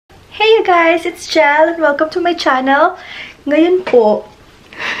Hey you guys, it's Jel and welcome to my channel. Ngayon po,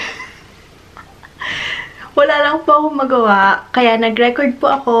 wala lang po akong magawa, kaya nag-record po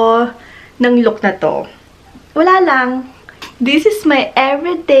ako ng look na to. Wala lang. This is my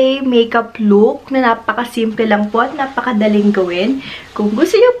everyday makeup look na napakasimple lang po at napakadaling gawin. Kung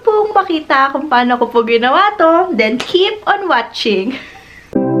gusto niyo pong makita kung paano ko po ginawa to, then keep on watching.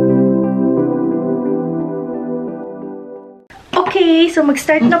 Okay, so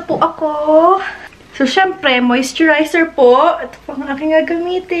mag-start na po ako. So, syempre, moisturizer po. Ito po ang aking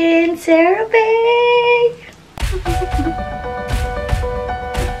gagamitin. CeraVe!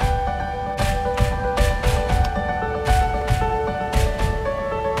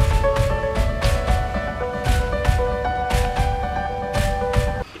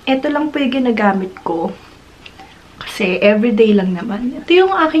 Ito lang po yung ginagamit ko. Kasi everyday lang naman. Ito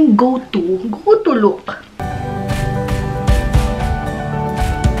yung aking go-to look.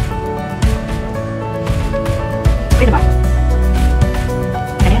 Pwede ba?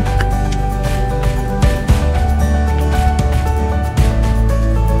 Ayan.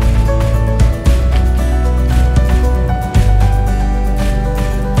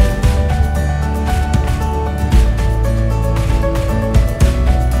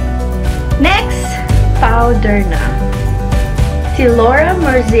 Next, powder na. Si Laura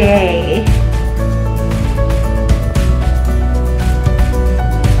Mercier.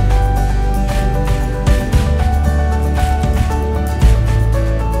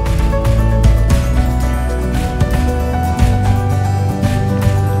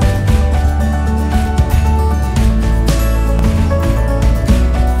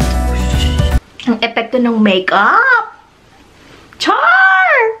 Ang epekto ng makeup! Char!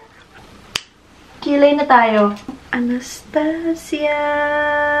 Kilay na tayo. Anastasia.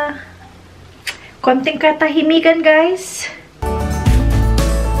 Konting katahimikan, guys.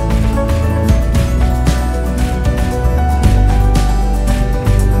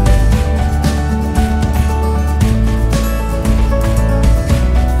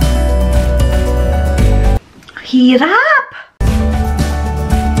 Hirap!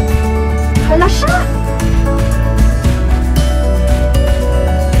 Hala siya!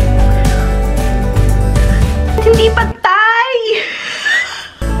 Hindi pantay!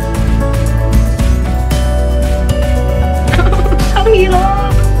 Ang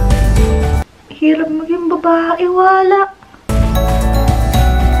hirap! Hirap maging babae, wala.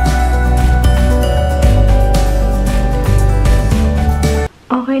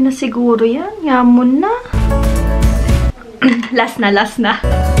 Okay na siguro yan. Yamon na. Last na.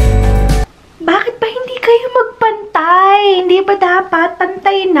 Bakit ba hindi kayo magpantay? Hindi ba dapat?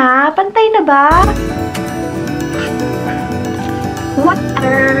 Pantay na? Pantay na ba?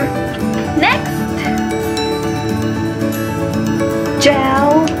 Water. Next!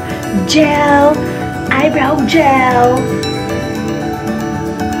 Gel. Eyebrow gel.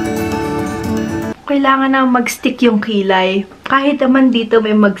 Kailangan na mag-stick yung kilay. Kahit naman dito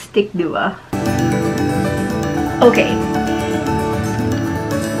may mag-stick, di ba? Okay.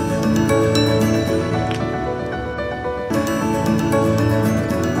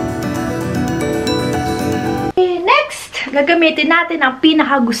 Gagamitin natin ang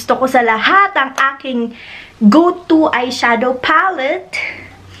pinakagusto ko sa lahat, ang aking go-to eyeshadow palette.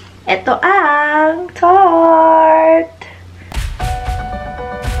 Ito ang Tarte.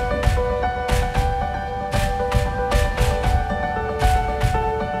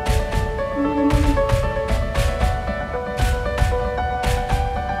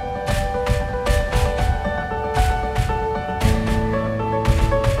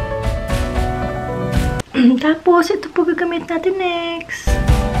 Tapos, ito po gagamit natin next.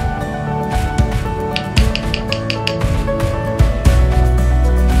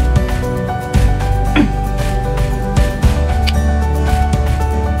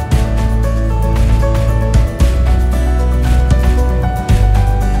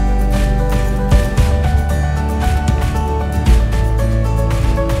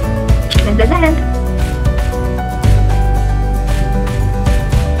 Ganda.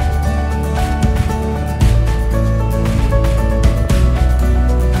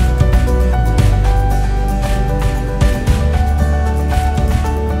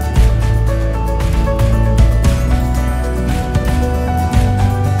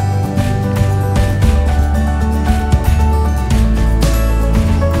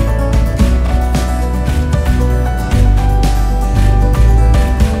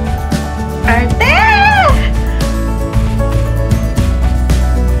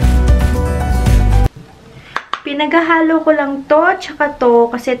 Pinaghahalo ko lang to, tsaka to,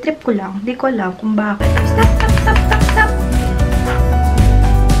 kasi trip ko lang. Hindi ko alam kung bakit. Stop!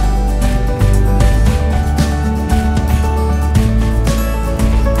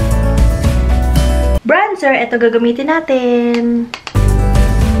 Kaya ito gagamitin natin.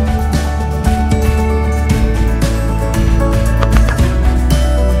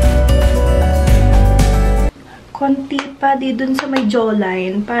 Konti pa di dun sa may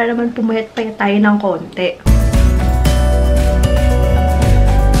jawline para naman pumayat-payat tayo ng konti.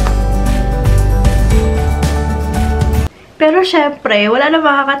 Pero syempre, wala na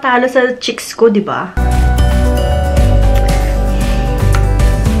makakatalo sa cheeks ko, di ba?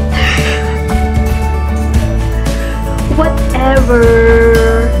 Whatever.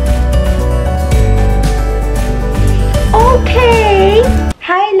 Okay!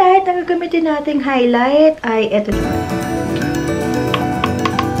 Highlight. Ang gagamitin nating highlight ay eto naman.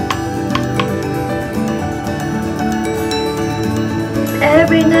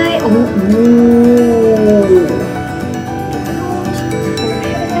 Every night. Ooh.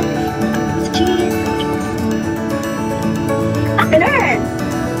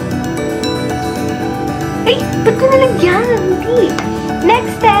 Ay, ba't ko nalagyan? Hindi.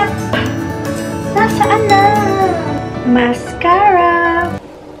 Next step. Nasaan na? Mascara.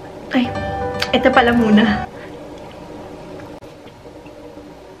 Ay, ito pala muna.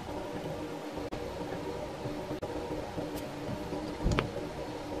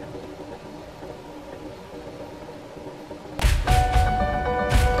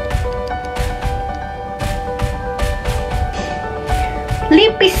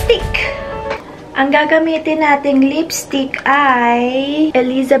 Lipstick. Ang gagamitin nating lipstick ay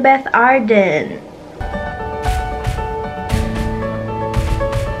Elizabeth Arden.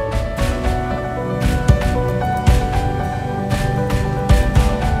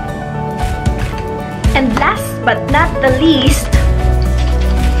 And last but not the least,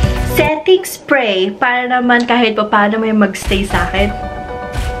 setting spray para naman kahit pa paano may magstay sa akin.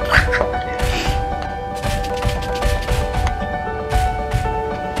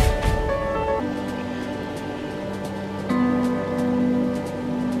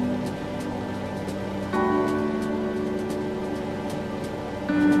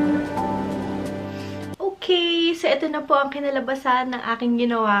 Okay, so ito na po ang kinalabasan ng aking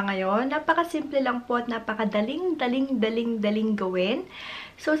ginawa ngayon. Napakasimple lang po at napakadaling gawin.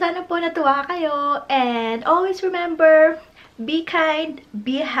 So sana po natuwa kayo. And always remember, be kind,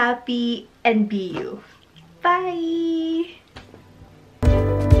 be happy, and be you. Bye!